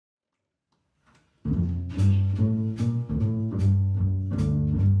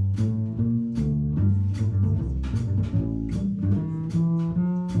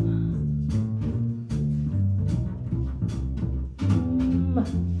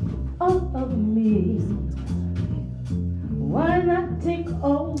all of me? Why not take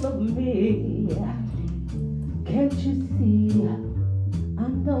all of me? Can't you see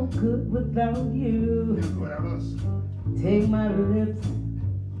I'm no good without you? Take my lips,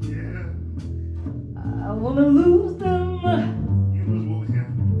 I wanna lose them.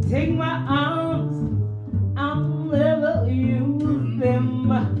 Take my arms, I'll never use them.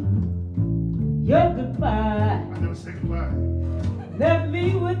 Your goodbye, I never say goodbye. left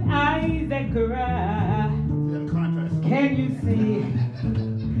me with eyes that cry. Can you see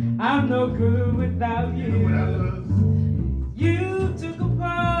I'm no good without you? You took a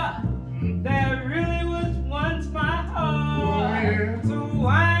part that really was once my heart. So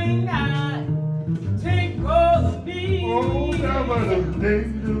why not take all of me? Oh, never the day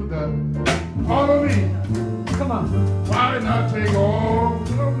do that. All of me. Come on. Why not take all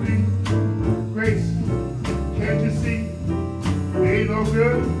of me? Grace, can't you see? Ain't no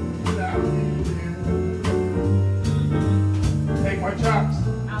good without you. Take my chops.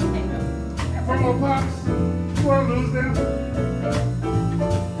 I'll take them. From my pops, you wanna lose them?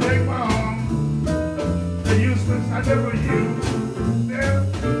 Take my arms, they're useless, I never use them.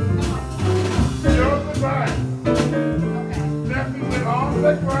 Your goodbye, left me with arms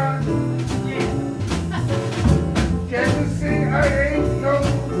that cry. Can't you see I ain't no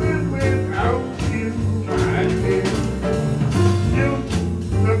good without you, my dear? You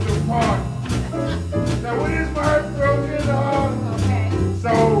took the part. Now what is my broken heart?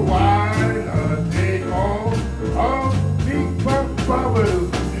 So why not take all of me, my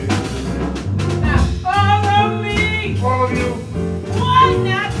bubbles? Now, all of me. All of you. Why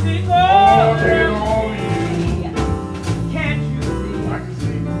not take all of me? Can't you see? I can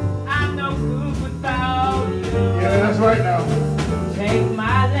see. I'm no good without you. Yeah, that's right now. Take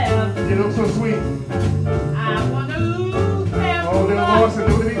my left. You look so sweet. I wanna lose them. Oh, little horse and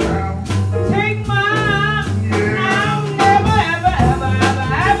nudity now. Take my Yeah. I'll never, ever, ever, ever,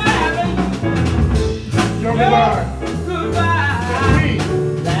 ever, ever Your goodbye. goodbye. Me.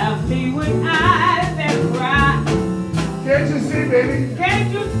 Left me with eyes that cry. Can't you see, baby? Can't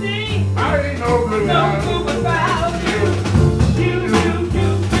you see? I ain't no good No without good without you. You.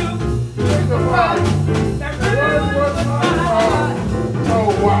 Take the part. That really was my heart. So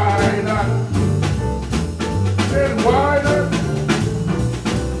why not? Then why not?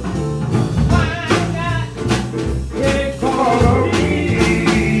 Why not take all All of of me? me.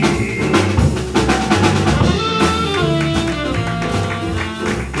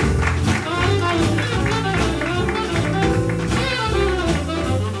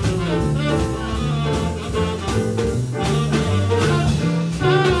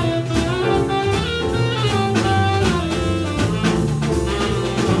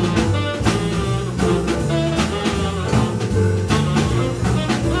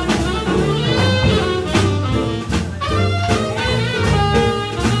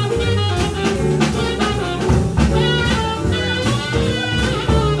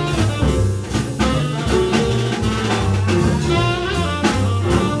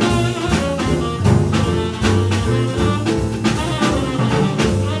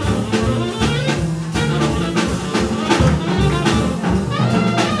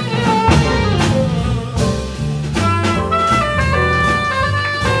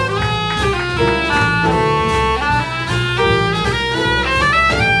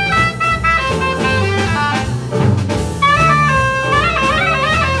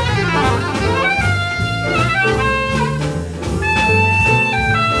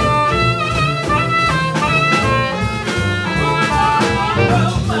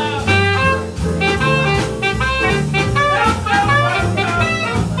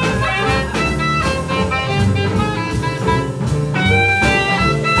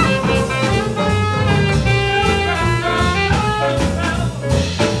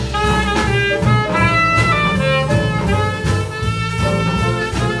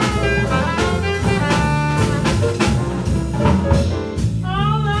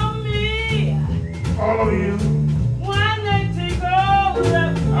 All of you. Why not take all of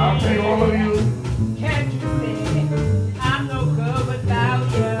me? I'll take all of you. Can't you see? I'm no good without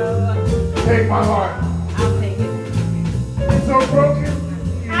you. Take my heart. I'll take it. It's so broken.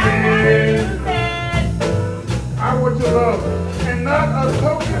 I want Yeah. you dead. I want your love. And not a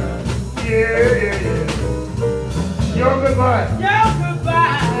token. Yeah. Your goodbye. Your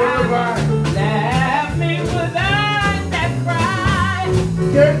goodbye. Your goodbye. Left me with eyes that cry.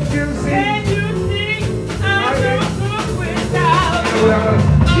 Can't you see? Can you see? I'm no good without you.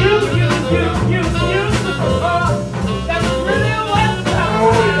 You. You. Oh, that's really what's Oh,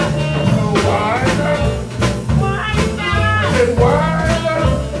 wrong. yeah. So why not? Why not? And why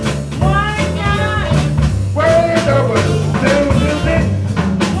not?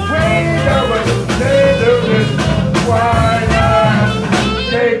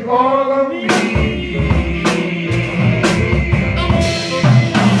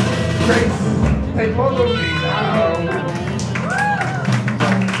 follow me.